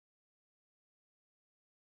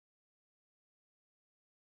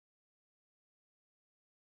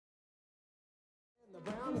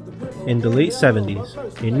In the late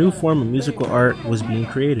 70s, a new form of musical art was being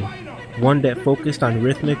created, one that focused on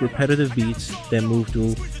rhythmic, repetitive beats that moved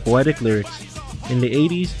through poetic lyrics. In the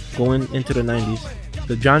 80s, going into the 90s,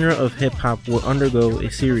 the genre of hip hop would undergo a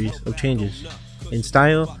series of changes in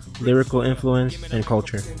style, lyrical influence, and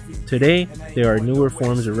culture. Today, there are newer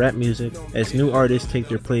forms of rap music as new artists take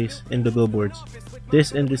their place in the billboards.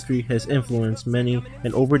 This industry has influenced many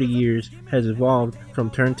and over the years has evolved from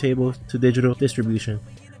turntables to digital distribution,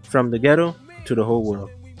 from the ghetto to the whole world.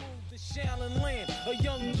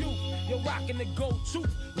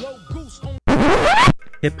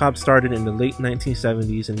 Hip hop started in the late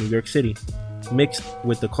 1970s in New York City, mixed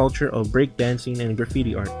with the culture of breakdancing and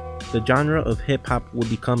graffiti art. The genre of hip hop would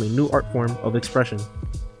become a new art form of expression.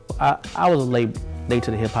 I was late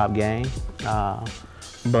to the hip hop game,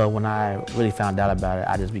 but when I really found out about it,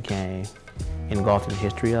 I just became engulfed in the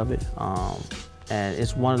history of it. And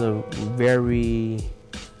it's one of the very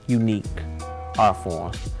unique art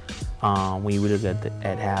forms when you really look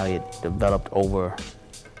at how it developed over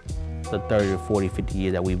the 30 or 40, 50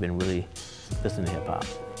 years that we've been really listening to hip hop.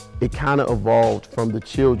 It kind of evolved from the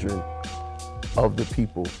children of the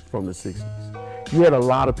people from the 60s. You had a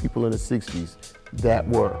lot of people in the 60s that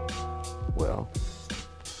were, well,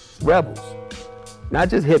 rebels. Not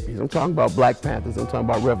just hippies, I'm talking about Black Panthers, I'm talking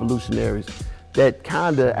about revolutionaries that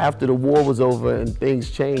kind of, after the war was over and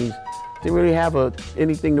things changed, didn't really have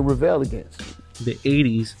anything to rebel against. The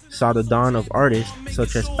 80s saw the dawn of artists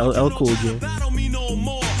such as LL Cool J,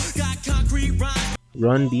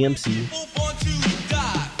 Run DMC,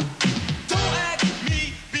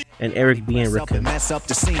 and Eric B. and Rakim.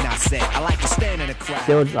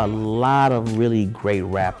 There was a lot of really great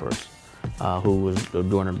rappers who was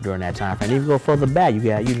during that time frame. Even go further back, you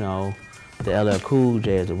got, the LL Cool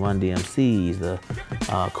J's, the Run DMC's, the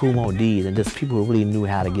Kool Moe D's, and just people who really knew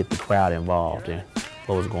how to get the crowd involved in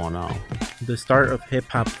what was going on. The start of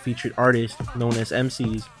hip-hop featured artists known as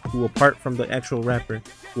MCs who, apart from the actual rapper,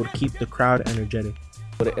 would keep the crowd energetic.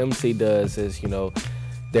 What an MC does is,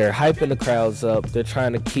 they're hyping the crowds up. They're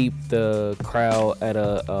trying to keep the crowd at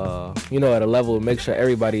a level to make sure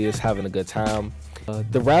everybody is having a good time.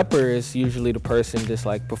 The rapper is usually the person just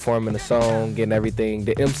like performing the song and everything.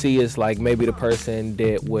 The MC is like maybe the person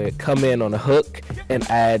that would come in on a hook and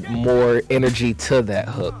add more energy to that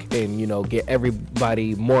hook and, get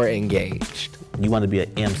everybody more engaged. You want to be an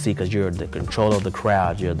MC because you're the controller of the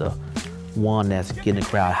crowd. You're the one that's getting the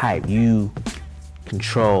crowd hyped. You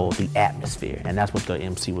control the atmosphere, and that's what the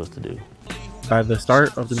MC was to do. By the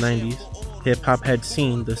start of the 90s, hip-hop had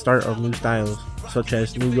seen the start of new styles, such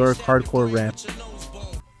as New York hardcore rap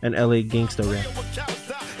and LA gangsta rap.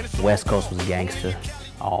 West Coast was gangster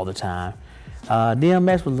all the time.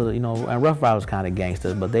 DMX was, and Rough Rider was kind of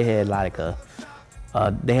gangster, but they had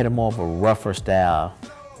they had more of a rougher style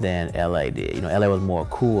than LA did. LA was more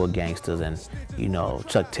cool gangsters and,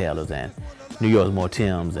 Chuck Taylors, and New York was more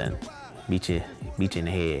Timbs and beat you in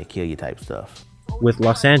the head, kill you type stuff. With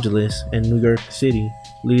Los Angeles and New York City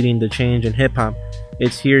leading the change in hip-hop,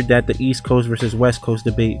 it's here that the East Coast versus West Coast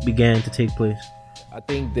debate began to take place. I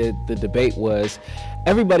think that the debate was,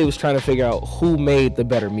 everybody was trying to figure out who made the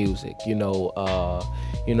better music.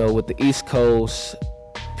 With the East Coast,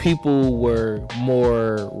 people were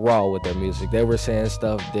more raw with their music. They were saying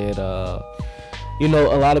stuff that, a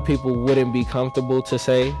lot of people wouldn't be comfortable to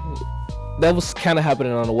say. That was kind of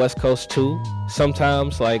happening on the West Coast too.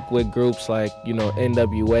 Sometimes, like with groups like,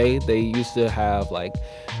 NWA, they used to have like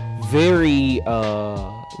very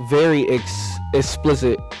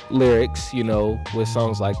explicit lyrics, with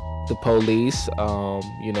songs like The Police,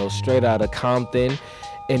 Straight Outta Compton.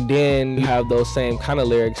 And then you have those same kind of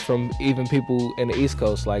lyrics from even people in the East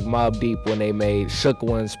Coast, like Mobb Deep when they made Shook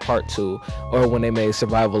Ones Part 2, or when they made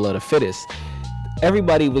Survival of the Fittest.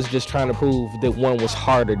 Everybody was just trying to prove that one was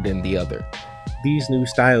harder than the other. These new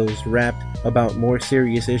styles rapped about more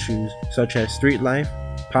serious issues such as street life,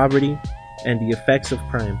 poverty, and the effects of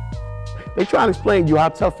crime. They try to explain to you how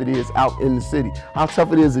tough it is out in the city, how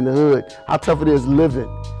tough it is in the hood, how tough it is living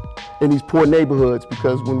in these poor neighborhoods,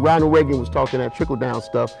 because when Ronald Reagan was talking that trickle-down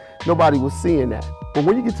stuff, nobody was seeing that. But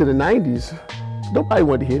when you get to the 90s, nobody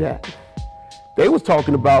wanted to hear that. They was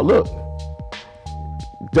talking about, look,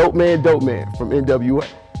 Dope Man from NWA.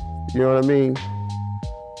 You know what I mean?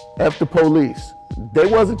 F the police. They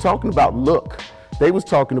wasn't talking about look. They was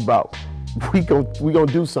talking about we gonna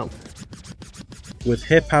do something. With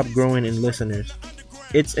hip-hop growing in listeners,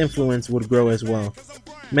 its influence would grow as well.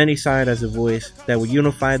 Many saw it as a voice that would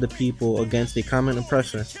unify the people against a common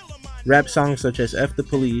oppressor. Rap songs such as F the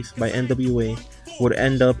Police by NWA would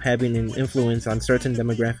end up having an influence on certain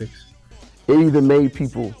demographics. It either made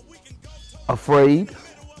people afraid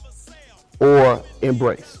or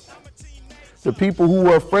embrace. The people who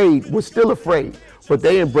were afraid were still afraid, but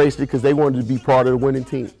they embraced it because they wanted to be part of the winning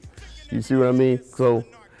team. You see what I mean? So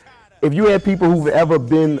if you had people who've ever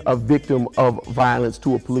been a victim of violence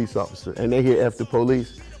to a police officer and they hear F the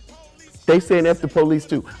police, they saying F the police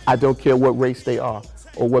too. I don't care what race they are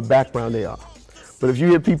or what background they are. But if you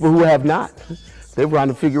hear people who have not, they're trying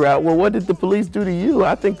to figure out, well, what did the police do to you?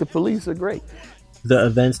 I think the police are great. The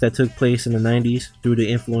events that took place in the 90s through the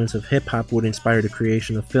influence of hip-hop would inspire the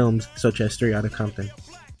creation of films such as Straight Outta Compton.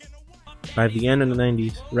 By the end of the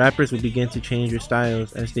 90s, rappers would begin to change their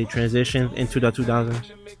styles as they transitioned into the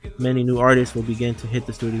 2000s. Many new artists will begin to hit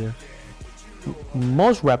the studio.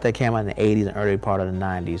 Most rap that came out in the 80s and early part of the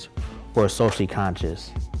 90s were socially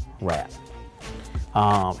conscious rap.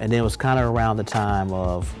 And then it was kind of around the time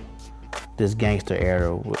of this gangster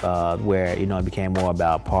era where, you know, it became more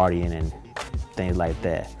about partying and things like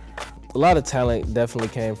that. A lot of talent definitely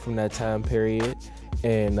came from that time period.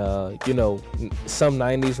 And, you know, some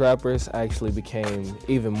 90s rappers actually became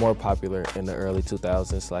even more popular in the early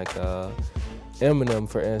 2000s, like Eminem,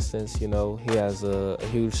 for instance. You know, he has a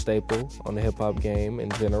huge staple on the hip-hop game in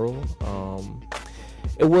general.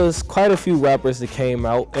 It was quite a few rappers that came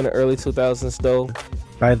out in the early 2000s, though.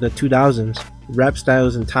 By the 2000s, rap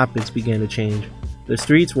styles and topics began to change. The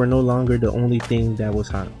streets were no longer the only thing that was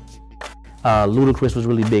hot. Ludacris was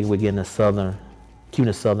really big with getting keeping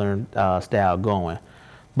the southern style going.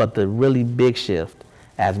 But the really big shift,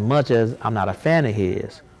 as much as I'm not a fan of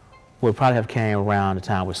his, would probably have came around the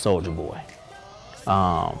time with Soulja Boy.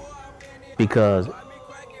 Because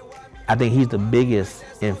I think he's the biggest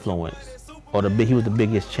influence, or he was the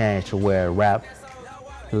biggest change to where rap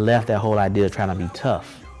left that whole idea of trying to be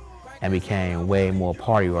tough and became way more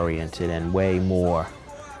party oriented and way more,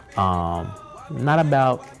 not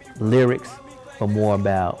about lyrics, but more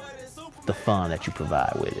about the fun that you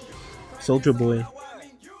provide with it. Soulja Boy,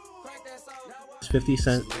 50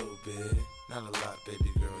 Cent,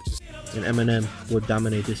 and Eminem would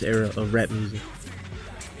dominate this era of rap music.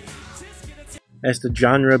 As the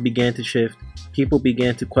genre began to shift, people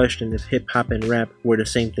began to question if hip-hop and rap were the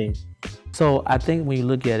same thing. So I think when you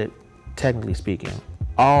look at it, technically speaking,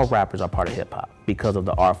 all rappers are part of hip-hop because of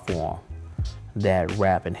the art form that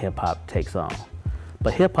rap and hip-hop takes on.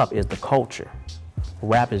 But hip-hop is the culture.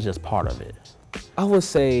 Rap is just part of it. I would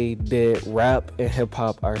say that rap and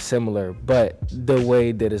hip-hop are similar, but the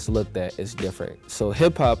way that it's looked at is different. So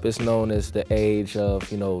hip-hop is known as the age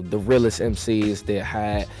of, you know, the realest MCs that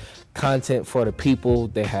had content for the people.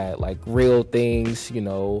 They had like real things, you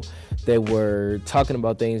know, they were talking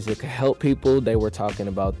about things that could help people. They were talking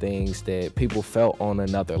about things that people felt on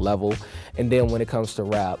another level. And then when it comes to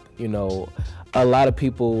rap, you know, a lot of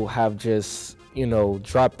people have just, you know,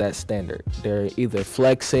 drop that standard. They're either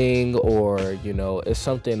flexing or, you know, it's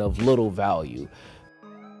something of little value.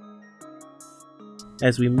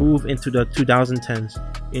 As we move into the 2010s,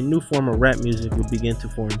 a new form of rap music would begin to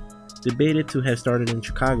form. Debated to have started in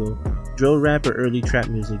Chicago, drill rap or early trap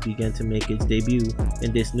music began to make its debut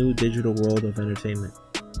in this new digital world of entertainment.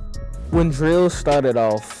 When drill started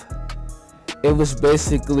off, it was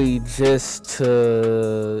basically just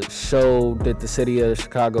to show that the city of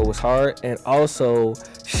Chicago was hard and also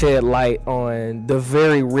shed light on the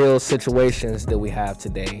very real situations that we have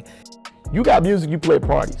today. You got music you play at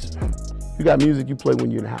parties. You got music you play when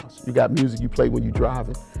you're in the house. You got music you play when you're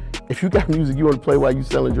driving. If you got music you want to play while you're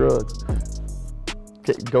selling drugs,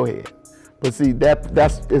 okay, go ahead. But see,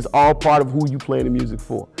 that's all part of who you playing the music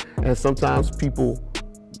for. And sometimes people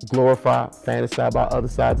glorify, fantasize about other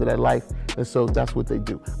sides of that life, and so that's what they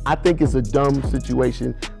do. I think it's a dumb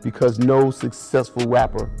situation because no successful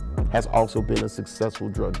rapper has also been a successful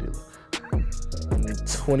drug dealer.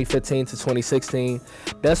 2015 to 2016,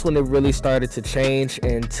 that's when it really started to change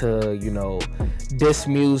into, you know, diss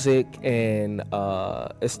music, and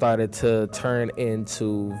it started to turn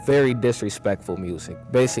into very disrespectful music,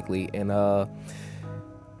 basically. And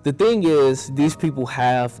the thing is, these people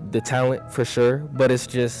have the talent for sure, but it's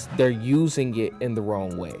just they're using it in the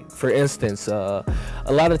wrong way. For instance, a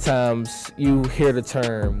lot of times you hear the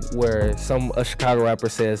term where a Chicago rapper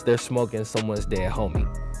says they're smoking someone's dead homie.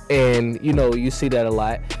 And, you know, you see that a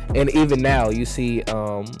lot. And even now, you see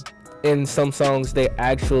in some songs, they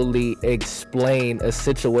actually explain a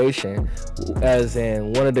situation as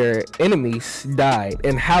in one of their enemies died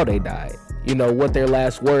and how they died. You know, what their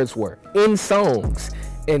last words were in songs.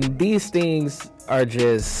 And these things are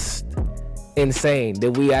just insane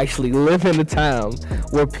that we actually live in a time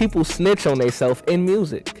where people snitch on themselves in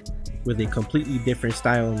music. With a completely different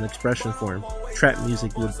style and expression form, trap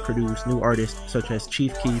music would produce new artists such as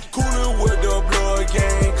Chief Keef,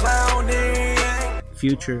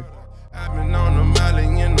 Future,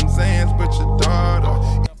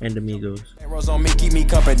 and Amigos. On me, keep me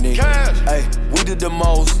company. Hey, we did the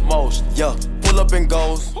most, yeah. Pull up and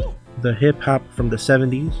goes. The hip-hop from the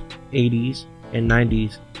 70s, 80s, and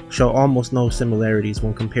 90s show almost no similarities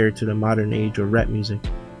when compared to the modern age of rap music.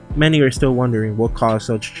 Many are still wondering what caused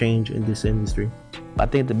such change in this industry. I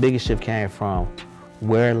think the biggest shift came from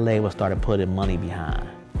where labels started putting money behind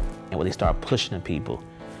and what they started pushing to people,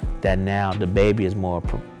 that now the baby is more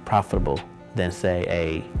profitable than, say,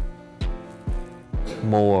 a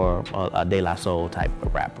De La Soul type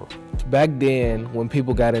of rapper. Back then, when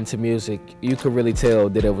people got into music, you could really tell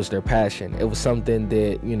that it was their passion. It was something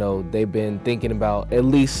that, you know, they've been thinking about at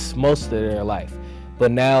least most of their life.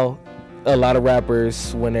 But now, a lot of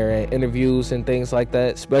rappers, when they're in interviews and things like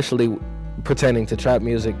that, especially pertaining to trap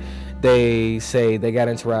music, they say they got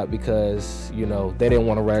into rap because, you know, they didn't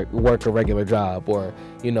want to work a regular job, or,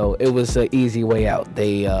 you know, it was an easy way out.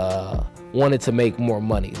 They wanted to make more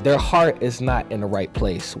money. Their heart is not in the right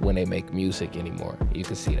place when they make music anymore. You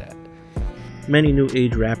can see that. Many new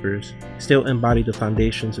age rappers still embody the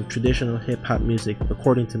foundations of traditional hip-hop music,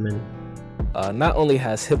 according to many. Not only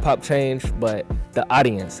has hip-hop changed, but the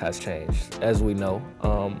audience has changed, as we know.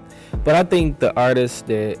 But I think the artist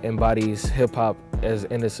that embodies hip-hop as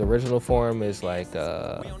in its original form is like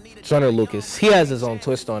Joyner Lucas. He has his own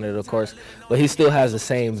twist on it, of course, but he still has the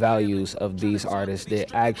same values of these artists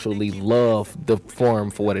that actually love the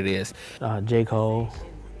form for what it is. J. Cole,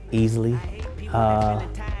 easily.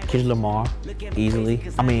 Kendrick Lamar, easily.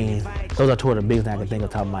 I mean, those are two of the biggest things I can think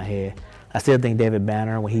of top of my head. I still think David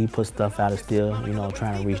Banner, when he puts stuff out, is still, you know,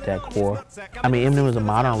 trying to reach that core. I mean, Eminem is a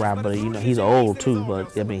modern rapper, but, you know, he's old too,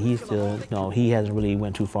 but, I mean, he's still, you know, he hasn't really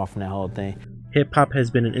went too far from that whole thing. Hip-hop has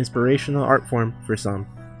been an inspirational art form for some.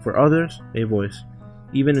 For others, a voice.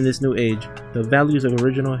 Even in this new age, the values of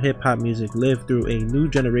original hip-hop music live through a new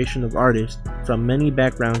generation of artists from many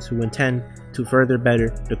backgrounds who intend to further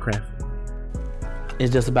better the craft.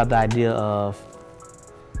 It's just about the idea of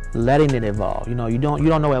letting it evolve. You know, you don't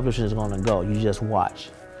know where evolution is going to go. You just watch.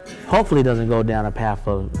 Hopefully, it doesn't go down a path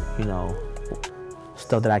of, you know,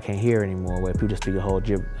 stuff that I can't hear anymore, where people speak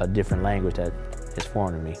a different language that is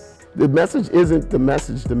foreign to me. The message isn't the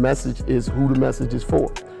message. The message is who the message is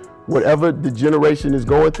for. Whatever the generation is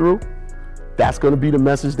going through, that's going to be the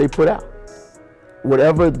message they put out.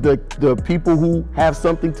 Whatever the people who have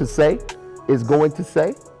something to say is going to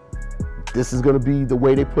say, this is going to be the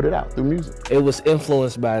way they put it out through music. It was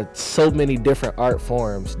influenced by so many different art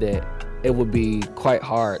forms that it would be quite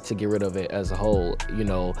hard to get rid of it as a whole. You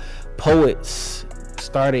know, poets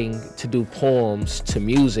starting to do poems to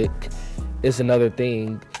music is another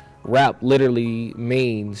thing. Rap literally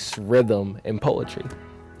means rhythm and poetry.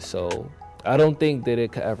 So I don't think that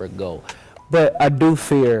it could ever go. But I do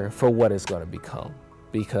fear for what it's going to become,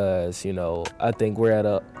 because, you know, I think we're at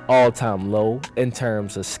an all-time low in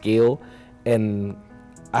terms of skill, and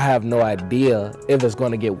I have no idea if it's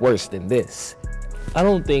going to get worse than this. I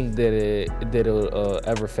don't think that it'll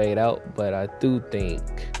ever fade out, but I do think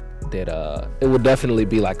that it will definitely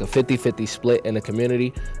be like a 50-50 split in the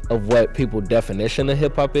community of what people's definition of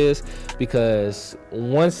hip-hop is, because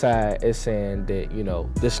one side is saying that, you know,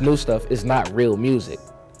 this new stuff is not real music.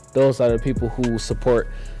 Those are the people who support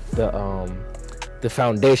the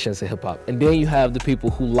foundations of hip-hop. And then you have the people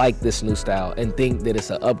who like this new style and think that it's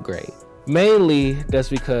an upgrade. Mainly, that's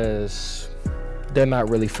because they're not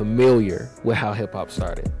really familiar with how hip-hop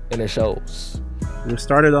started, and it shows. What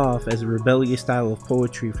started off as a rebellious style of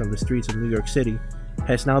poetry from the streets of New York City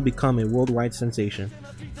has now become a worldwide sensation.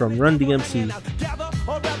 From Run DMC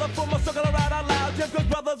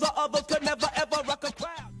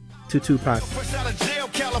to Tupac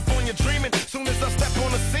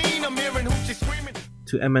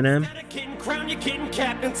to Eminem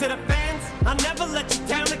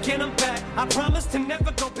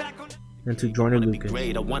and to Joyner Lucas.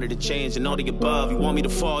 I wanted to change and all the above. You want me to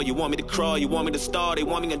fall, you want me to crawl, you want me to stall, they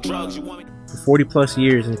want me on drugs, you want me For 40 plus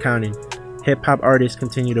years and counting, hip-hop artists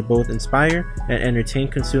continue to both inspire and entertain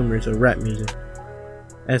consumers of rap music.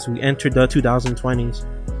 As we enter the 2020s,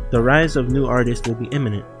 the rise of new artists will be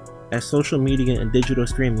imminent, as social media and digital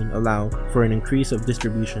streaming allow for an increase of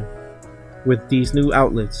distribution. With these new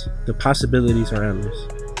outlets, the possibilities are endless,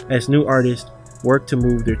 as new artists work to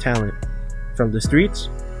move their talent from the streets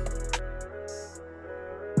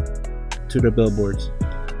to the billboards.